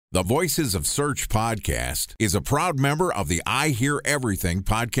The Voices of Search podcast is a proud member of the I Hear Everything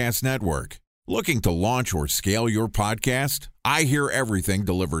podcast network. Looking to launch or scale your podcast? I Hear Everything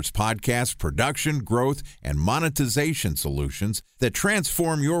delivers podcast production, growth, and monetization solutions that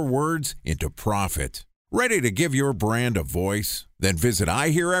transform your words into profit. Ready to give your brand a voice? Then visit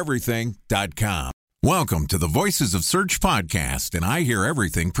iheareverything.com. Welcome to the Voices of Search podcast and I Hear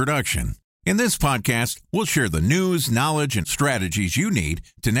Everything production. In this podcast, we'll share the news, knowledge, and strategies you need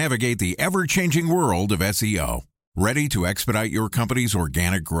to navigate the ever-changing world of SEO. Ready to expedite your company's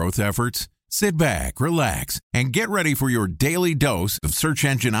organic growth efforts? Sit back, relax, and get ready for your daily dose of search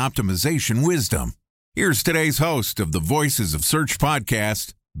engine optimization wisdom. Here's today's host of the Voices of Search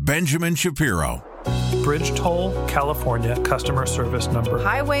podcast, Benjamin Shapiro. Bridge toll, California, customer service number.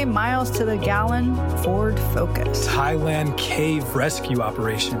 Highway miles to the gallon, Ford Focus. Thailand cave rescue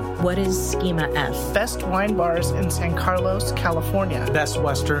operation. What is Schema F? Best wine bars in San Carlos, California. Best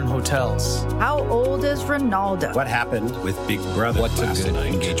Western hotels. How old is Ronaldo? What happened with Big Brother? What's a good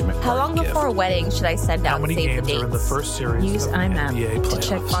engagement? How long before a wedding should I send out How many save the games dates? are in the first series? Use IMAP to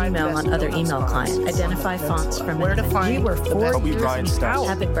check email on other email clients. Identify fonts from Where to find We were 4 years out.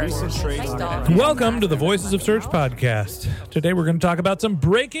 Habit burglars. Welcome to the Voices of Search podcast. Today we're going to talk about some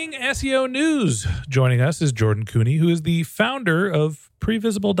breaking SEO news. Joining us is Jordan Koene, who is the founder of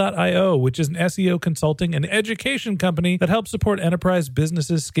Previsible.io, which is an SEO consulting and education company that helps support enterprise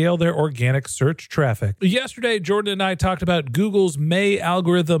businesses scale their organic search traffic. Yesterday, Jordan and I talked about Google's May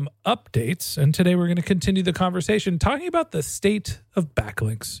algorithm updates, and today we're going to continue the conversation talking about the state of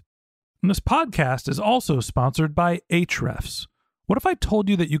backlinks. And this podcast is also sponsored by Ahrefs. What if I told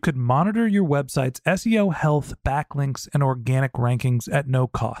you that you could monitor your website's SEO health, backlinks, and organic rankings at no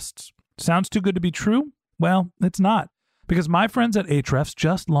costs? Sounds too good to be true? Well, it's not, because my friends at Ahrefs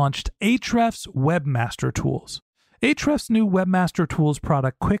just launched Ahrefs Webmaster Tools. Ahrefs' new Webmaster Tools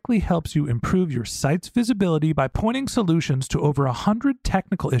product quickly helps you improve your site's visibility by pointing solutions to over 100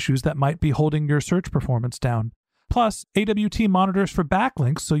 technical issues that might be holding your search performance down. Plus, AWT monitors for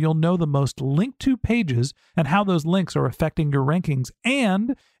backlinks so you'll know the most linked to pages and how those links are affecting your rankings.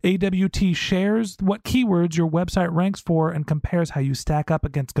 And AWT shares what keywords your website ranks for and compares how you stack up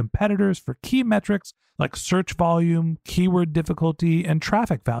against competitors for key metrics like search volume, keyword difficulty, and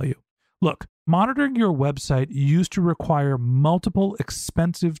traffic value. Look, monitoring your website used to require multiple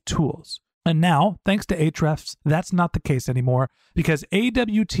expensive tools. And now, thanks to Ahrefs, that's not the case anymore because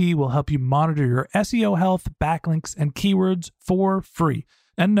AWT will help you monitor your SEO health, backlinks, and keywords for free.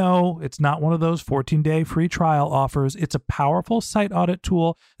 And no, it's not one of those 14-day free trial offers. It's a powerful site audit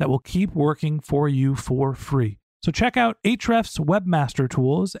tool that will keep working for you for free. So check out Ahrefs Webmaster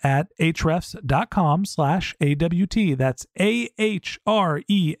Tools at ahrefs.com/AWT. That's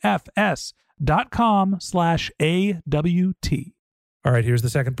ahrefs.com/AWT. All right, here's the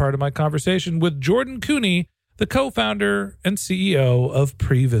second part of my conversation with Jordan Koene, the co-founder and CEO of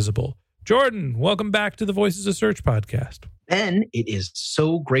Previsible. Jordan, welcome back to the Voices of Search podcast. Ben, it is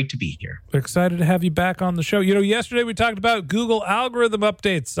so great to be here. Excited to have you back on the show. You know, yesterday we talked about Google algorithm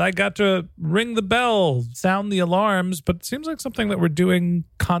updates. I got to ring the bell, sound the alarms, but it seems like something that we're doing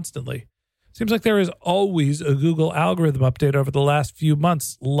constantly. Seems like there is always a Google algorithm update over the last few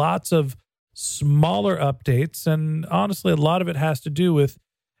months. Lots of smaller updates, and honestly, a lot of it has to do with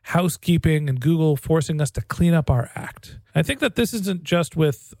housekeeping and Google forcing us to clean up our act. I think that this isn't just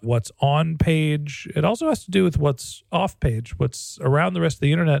with what's on page. It also has to do with what's off page, what's around the rest of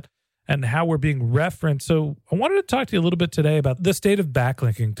the internet, and how we're being referenced. So I wanted to talk to you a little bit today about the state of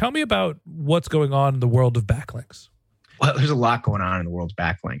backlinking. Tell me about what's going on in the world of backlinks. Well, there's a lot going on in the world of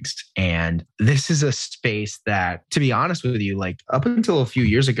backlinks. And this is a space that, to be honest with you, like up until a few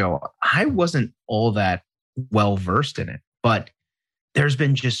years ago, I wasn't all that well versed in it. But there's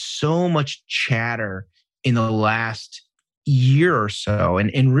been just so much chatter in the last year or so.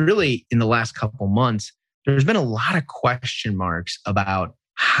 And really in the last couple months, there's been a lot of question marks about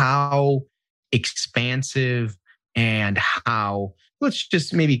how expansive and how, let's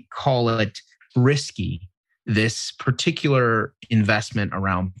just maybe call it risky, this particular investment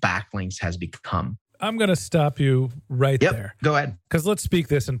around backlinks has become. I'm going to stop you right there. Go ahead. Because let's speak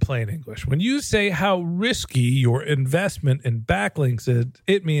this in plain English. When you say how risky your investment in backlinks is,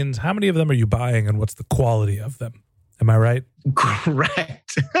 it means how many of them are you buying and what's the quality of them? Am I right?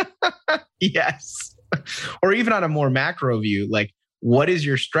 Correct. Yes. Or even on a more macro view, like what is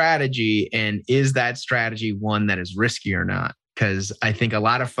your strategy and is that strategy one that is risky or not? Because I think a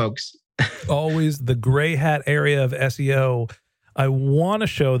lot of folks... Always the gray hat area of SEO. I want to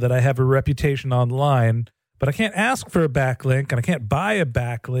show that I have a reputation online, but I can't ask for a backlink and I can't buy a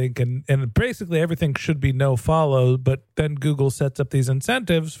backlink, and basically everything should be no follow. But then Google sets up these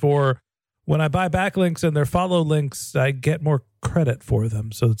incentives for when I buy backlinks and they're follow links, I get more credit for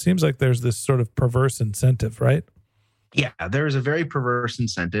them. So it seems like there's this sort of perverse incentive, right? Yeah, there's a very perverse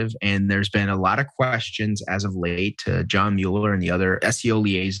incentive, and there's been a lot of questions as of late to John Mueller and the other SEO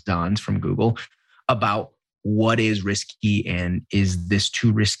liaisons from Google about what is risky and is this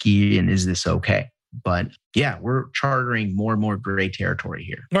too risky and is this okay? But yeah, we're chartering more and more gray territory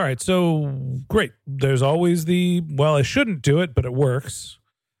here. All right, so great. There's always I shouldn't do it, but it works.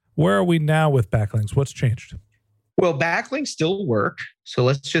 Where are we now with backlinks? What's changed? Well, backlinks still work. So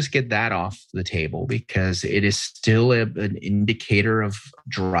let's just get that off the table because it is still an indicator of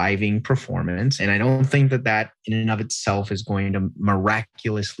driving performance. And I don't think that in and of itself is going to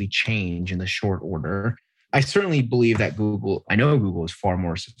miraculously change in the short order. I certainly believe that I know Google is far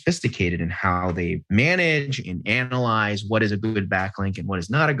more sophisticated in how they manage and analyze what is a good backlink and what is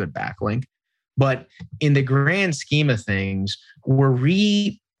not a good backlink. But in the grand scheme of things, we're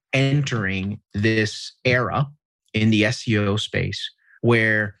re-entering this era in the SEO space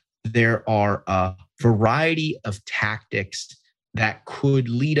where there are a variety of tactics that could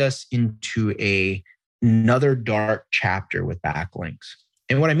lead us into another dark chapter with backlinks.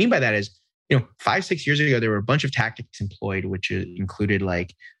 And what I mean by that is, 5-6 years ago, there were a bunch of tactics employed, which included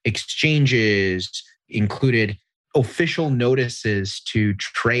like exchanges, included official notices to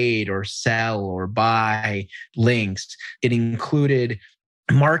trade or sell or buy links. It included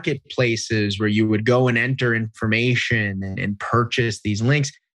marketplaces where you would go and enter information and purchase these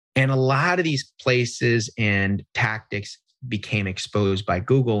links. And a lot of these places and tactics became exposed by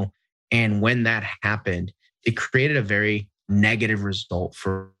Google. And when that happened, it created a very negative result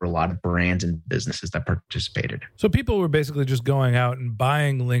for a lot of brands and businesses that participated. So people were basically just going out and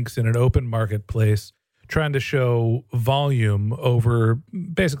buying links in an open marketplace, trying to show volume over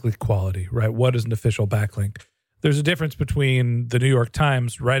basically quality, right? What is an official backlink? There's a difference between the New York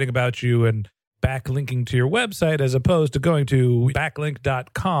Times writing about you and backlinking to your website as opposed to going to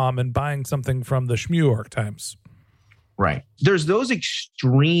backlink.com and buying something from the New York Times. Right. There's those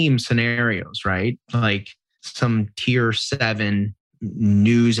extreme scenarios, right? Like some tier 7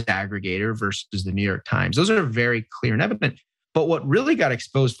 news aggregator versus the New York Times. Those are very clear and evident. But what really got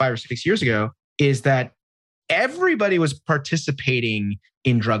exposed 5 or 6 years ago is that everybody was participating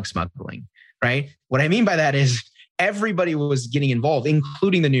in drug smuggling, right? What I mean by that is everybody was getting involved,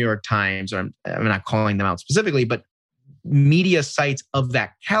 including the New York Times, or I'm not calling them out specifically, but media sites of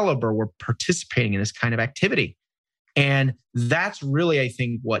that caliber were participating in this kind of activity. And that's really, I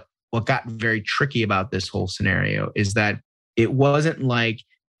think, what got very tricky about this whole scenario is that it wasn't like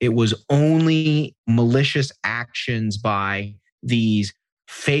it was only malicious actions by these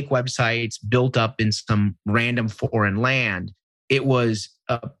fake websites built up in some random foreign land. It was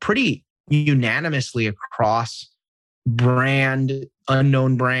pretty unanimously across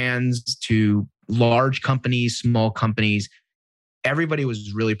unknown brands to large companies, small companies. Everybody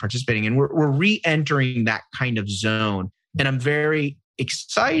was really participating, and we're re-entering that kind of zone. And I'm very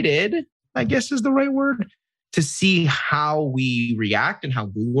excited, I guess is the right word, to see how we react and how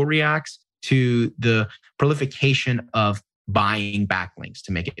Google reacts to the proliferation of buying backlinks,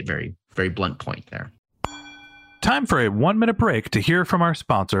 to make it very, very blunt point there. Time for a 1-minute break to hear from our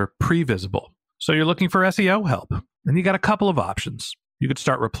sponsor, Previsible. So you're looking for SEO help, and you got a couple of options. You could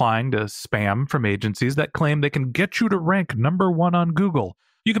start replying to spam from agencies that claim they can get you to rank number 1 on Google.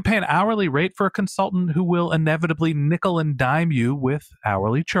 You can pay an hourly rate for a consultant who will inevitably nickel and dime you with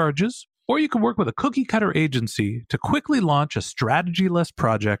hourly charges. Or you can work with a cookie-cutter agency to quickly launch a strategy-less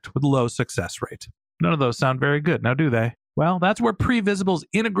project with low success rate. None of those sound very good, now do they? Well, that's where Previsible's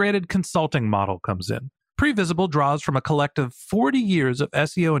integrated consulting model comes in. Previsible draws from a collective 40 years of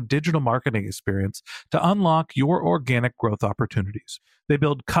SEO and digital marketing experience to unlock your organic growth opportunities. They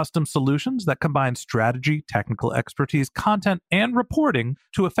build custom solutions that combine strategy, technical expertise, content, and reporting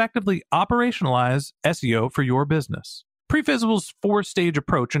to effectively operationalize SEO for your business. Previsible's 4-stage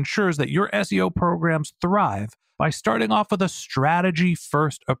approach ensures that your SEO programs thrive by starting off with a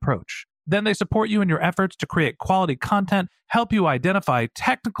strategy-first approach. Then they support you in your efforts to create quality content, help you identify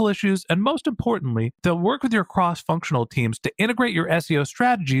technical issues, and most importantly, they'll work with your cross-functional teams to integrate your SEO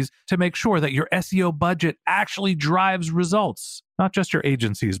strategies to make sure that your SEO budget actually drives results, not just your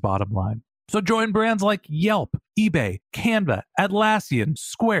agency's bottom line. So join brands like Yelp, eBay, Canva, Atlassian,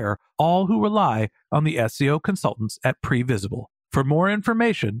 Square, all who rely on the SEO consultants at Previsible. For more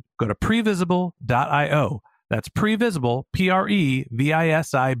information, go to previsible.io. That's Previsible, Previsible.io.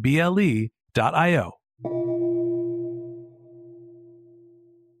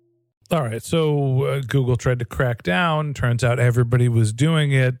 All right. So Google tried to crack down. Turns out everybody was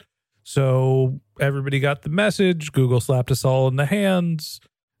doing it. So everybody got the message. Google slapped us all in the hands.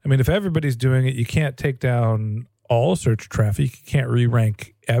 I mean, if everybody's doing it, you can't take down all search traffic. You can't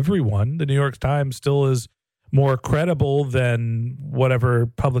re-rank everyone. The New York Times still is more credible than whatever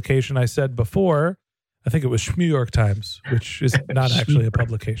publication I said before. I think it was New York Times, which is not actually a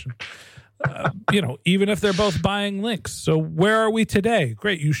publication. Even if they're both buying links. So where are we today?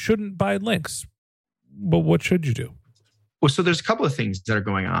 Great. You shouldn't buy links. But what should you do? Well, so there's a couple of things that are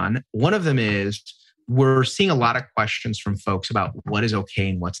going on. One of them is we're seeing a lot of questions from folks about what is okay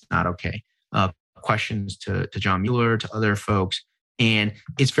and what's not okay. Questions to John Mueller, to other folks. And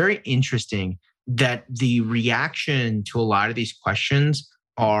it's very interesting that the reaction to a lot of these questions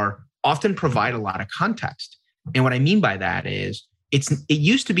are often provide a lot of context. And what I mean by that is it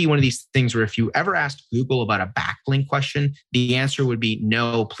used to be one of these things where if you ever asked Google about a backlink question, the answer would be,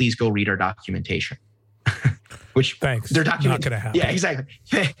 no, please go read our documentation. Which thanks. Their not going to happen. Yeah, exactly.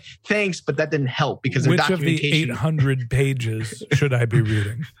 Thanks, but that didn't help because their documentation. Which of the 800 pages should I be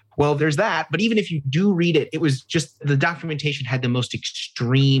reading? Well, there's that. But even if you do read it, it was just the documentation had the most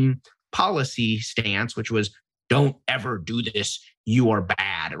extreme policy stance, which was don't ever do this. You are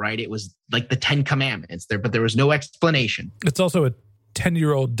bad, right? It was like the 10 commandments there, but there was no explanation. It's also a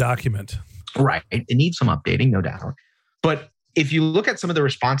 10-year-old document. Right. It needs some updating, no doubt. But if you look at some of the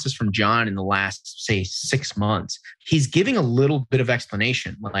responses from John in the last, say, 6 months, he's giving a little bit of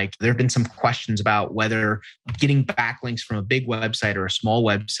explanation. Like there have been some questions about whether getting backlinks from a big website or a small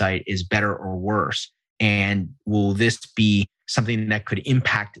website is better or worse. And will this be something that could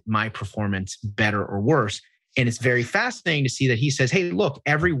impact my performance better or worse? And it's very fascinating to see that he says, hey, look,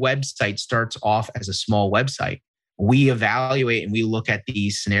 every website starts off as a small website. We evaluate and we look at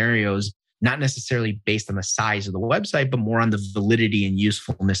these scenarios not necessarily based on the size of the website, but more on the validity and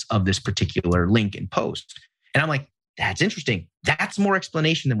usefulness of this particular link and post. And I'm like, that's interesting. That's more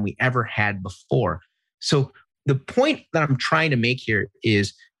explanation than we ever had before. So the point that I'm trying to make here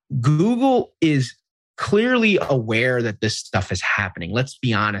is Google is clearly aware that this stuff is happening. Let's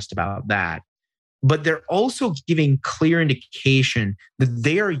be honest about that. But they're also giving clear indication that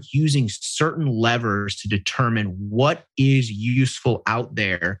they are using certain levers to determine what is useful out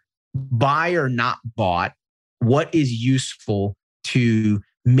there, buy or not bought, what is useful to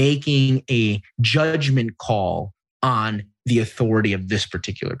making a judgment call on the authority of this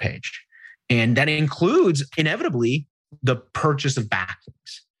particular page. And that includes inevitably the purchase of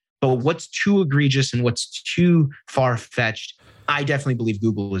backlinks. But what's too egregious and what's too far-fetched, I definitely believe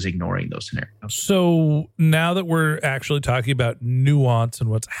Google is ignoring those scenarios. So now that we're actually talking about nuance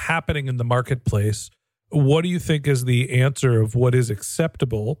and what's happening in the marketplace, what do you think is the answer of what is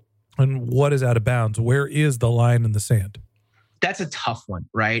acceptable and what is out of bounds? Where is the line in the sand? That's a tough one,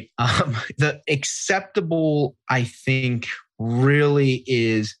 right? The acceptable, I think, really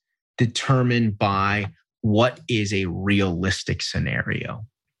is determined by what is a realistic scenario.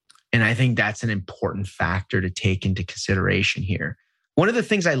 And I think that's an important factor to take into consideration here. One of the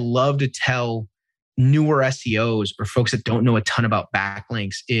things I love to tell newer SEOs or folks that don't know a ton about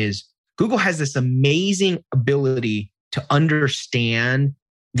backlinks is Google has this amazing ability to understand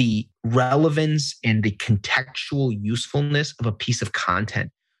the relevance and the contextual usefulness of a piece of content.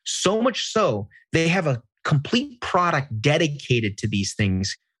 So much so, they have a complete product dedicated to these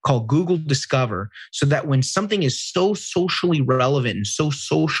things called Google Discover, so that when something is so socially relevant and so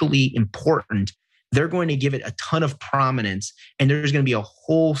socially important, they're going to give it a ton of prominence, and there's going to be a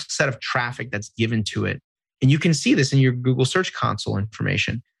whole set of traffic that's given to it. And you can see this in your Google Search Console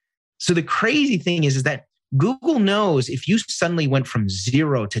information. So the crazy thing is that Google knows if you suddenly went from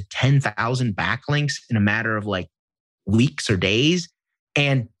 0 to 10,000 backlinks in a matter of like weeks or days,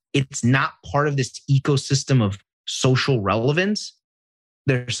 and it's not part of this ecosystem of social relevance,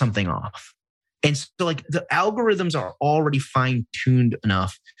 there's something off. And so like the algorithms are already fine-tuned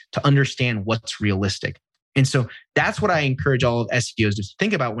enough to understand what's realistic. And so that's what I encourage all of SEOs to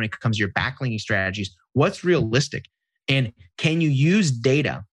think about when it comes to your backlinking strategies. What's realistic? And can you use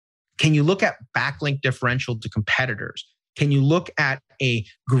data? Can you look at backlink differential to competitors? Can you look at a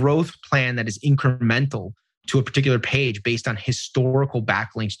growth plan that is incremental to a particular page based on historical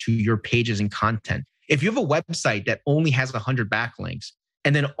backlinks to your pages and content? If you have a website that only has 100 backlinks,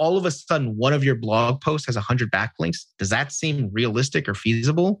 and then all of a sudden one of your blog posts has 100 backlinks, does that seem realistic or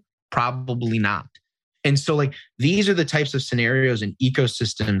feasible? Probably not. And so like these are the types of scenarios and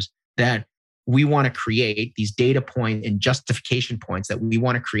ecosystems that we want to create, these data points and justification points that we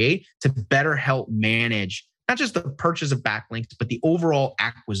want to create to better help manage not just the purchase of backlinks, but the overall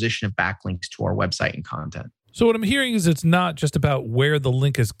acquisition of backlinks to our website and content. So what I'm hearing is it's not just about where the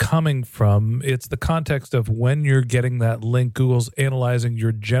link is coming from. It's the context of when you're getting that link. Google's analyzing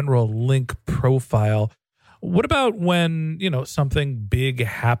your general link profile. What about when, something big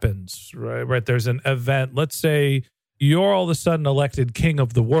happens, right? There's an event. Let's say you're all of a sudden elected king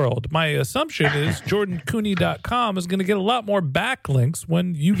of the world. My assumption is JordanKoene.com is going to get a lot more backlinks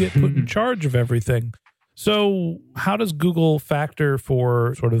when you get put in charge of everything. So how does Google factor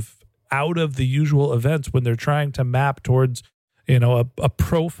for sort of out of the usual events when they're trying to map towards, a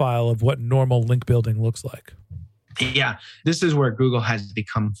profile of what normal link building looks like? Yeah, this is where Google has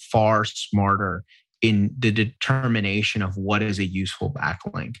become far smarter in the determination of what is a useful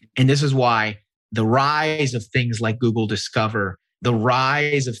backlink. And this is why the rise of things like Google Discover, the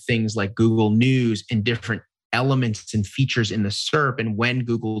rise of things like Google News and different elements and features in the SERP, and when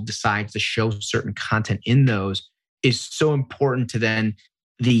Google decides to show certain content in those is so important to then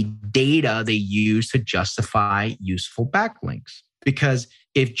the data they use to justify useful backlinks. Because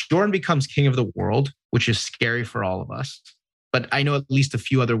if Jordan becomes king of the world, which is scary for all of us, but I know at least a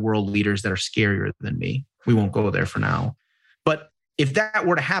few other world leaders that are scarier than me. We won't go there for now. But if that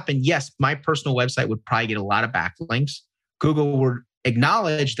were to happen, yes, my personal website would probably get a lot of backlinks. Google would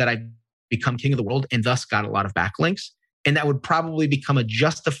acknowledge that I've become king of the world and thus got a lot of backlinks. And that would probably become a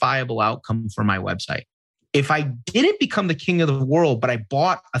justifiable outcome for my website. If I didn't become the king of the world, but I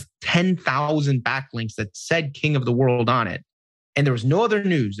bought 10,000 backlinks that said king of the world on it, and there was no other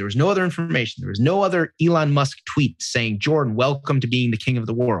news, there was no other information, there was no other Elon Musk tweet saying, Jordan, welcome to being the king of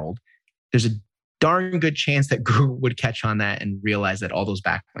the world, there's a darn good chance that Google would catch on that and realize that all those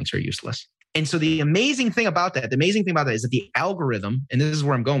backlinks are useless. And so the amazing thing about that is that the algorithm, and this is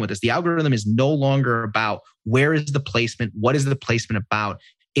where I'm going with this, the algorithm is no longer about where is the placement, what is the placement about.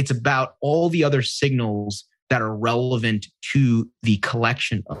 It's about all the other signals that are relevant to the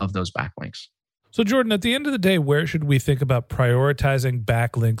collection of those backlinks. So Jordan, at the end of the day, where should we think about prioritizing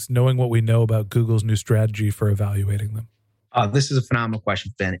backlinks, knowing what we know about Google's new strategy for evaluating them? This is a phenomenal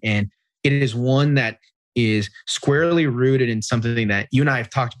question, Ben. And it is one that is squarely rooted in something that you and I have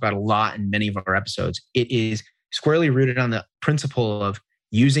talked about a lot in many of our episodes. It is squarely rooted on the principle of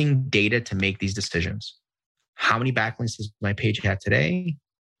using data to make these decisions. How many backlinks does my page have today?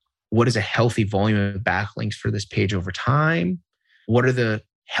 What is a healthy volume of backlinks for this page over time? What are the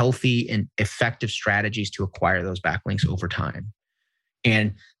healthy and effective strategies to acquire those backlinks over time?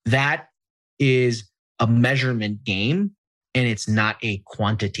 And that is a measurement game, and it's not a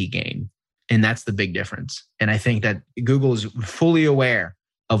quantity game. And that's the big difference. And I think that Google is fully aware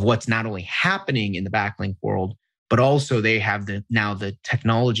of what's not only happening in the backlink world, but also they have now the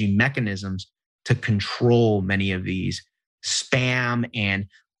technology mechanisms to control many of these spam and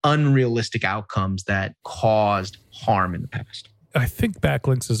unrealistic outcomes that caused harm in the past. I think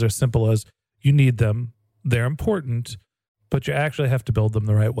backlinks is as simple as you need them, they're important, but you actually have to build them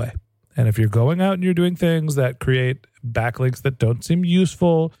the right way. And if you're going out and you're doing things that create backlinks that don't seem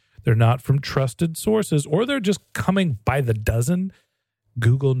useful, they're not from trusted sources, or they're just coming by the dozen,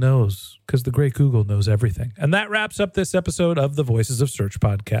 Google knows, because the great Google knows everything. And that wraps up this episode of the Voices of Search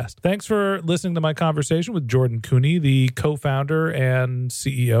podcast. Thanks for listening to my conversation with Jordan Koene, the co-founder and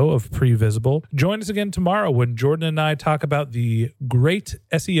CEO of Previsible. Join us again tomorrow when Jordan and I talk about the great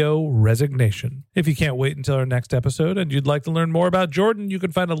SEO resignation. If you can't wait until our next episode and you'd like to learn more about Jordan, you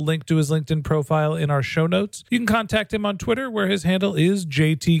can find a link to his LinkedIn profile in our show notes. You can contact him on Twitter, where his handle is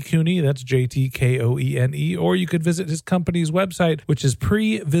JTKoene, that's JTKOENE, or you could visit his company's website, which is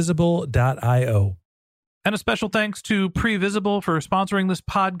Previsible.io. And a special thanks to Previsible for sponsoring this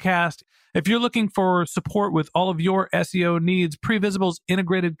podcast. If you're looking for support with all of your SEO needs, Previsible's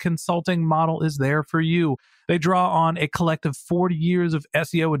integrated consulting model is there for you. They draw on a collective 40 years of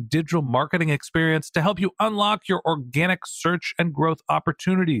SEO and digital marketing experience to help you unlock your organic search and growth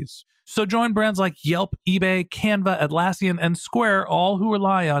opportunities. So join brands like Yelp, eBay, Canva, Atlassian, and Square, all who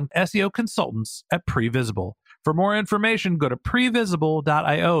rely on SEO consultants at Previsible. For more information, go to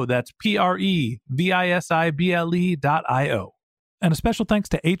previsible.io. That's Previsible.io. And a special thanks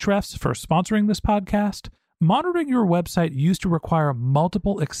to Ahrefs for sponsoring this podcast. Monitoring your website used to require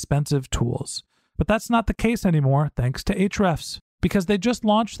multiple expensive tools, but that's not the case anymore thanks to Ahrefs, because they just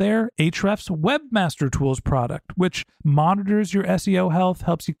launched their Ahrefs Webmaster Tools product, which monitors your SEO health,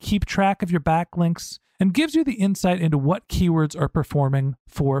 helps you keep track of your backlinks, and gives you the insight into what keywords are performing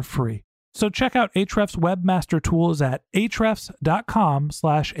for free. So check out Ahrefs Webmaster Tools at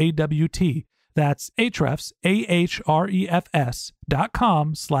ahrefs.com/AWT. That's Ahrefs,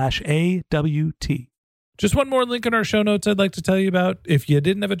 AHREFS.com/AWT. Just one more link in our show notes I'd like to tell you about. If you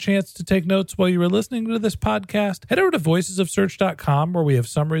didn't have a chance to take notes while you were listening to this podcast, head over to voicesofsearch.com where we have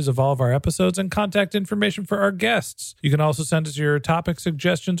summaries of all of our episodes and contact information for our guests. You can also send us your topic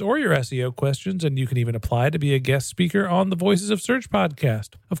suggestions or your SEO questions, and you can even apply to be a guest speaker on the Voices of Search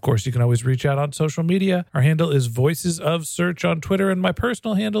podcast. Of course, you can always reach out on social media. Our handle is Voices of Search on Twitter, and my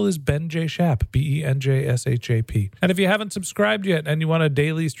personal handle is Ben J. Shap, BenJShap. And if you haven't subscribed yet and you want a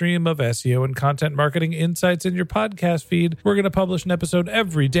daily stream of SEO and content marketing insights in your podcast feed, we're going to publish an episode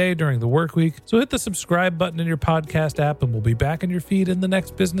every day during the work week. So hit the subscribe button in your podcast app and we'll be back in your feed in the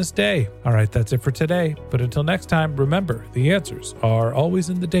next business day. All right, that's it for today. But until next time, remember, the answers are always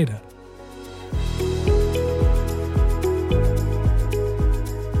in the data.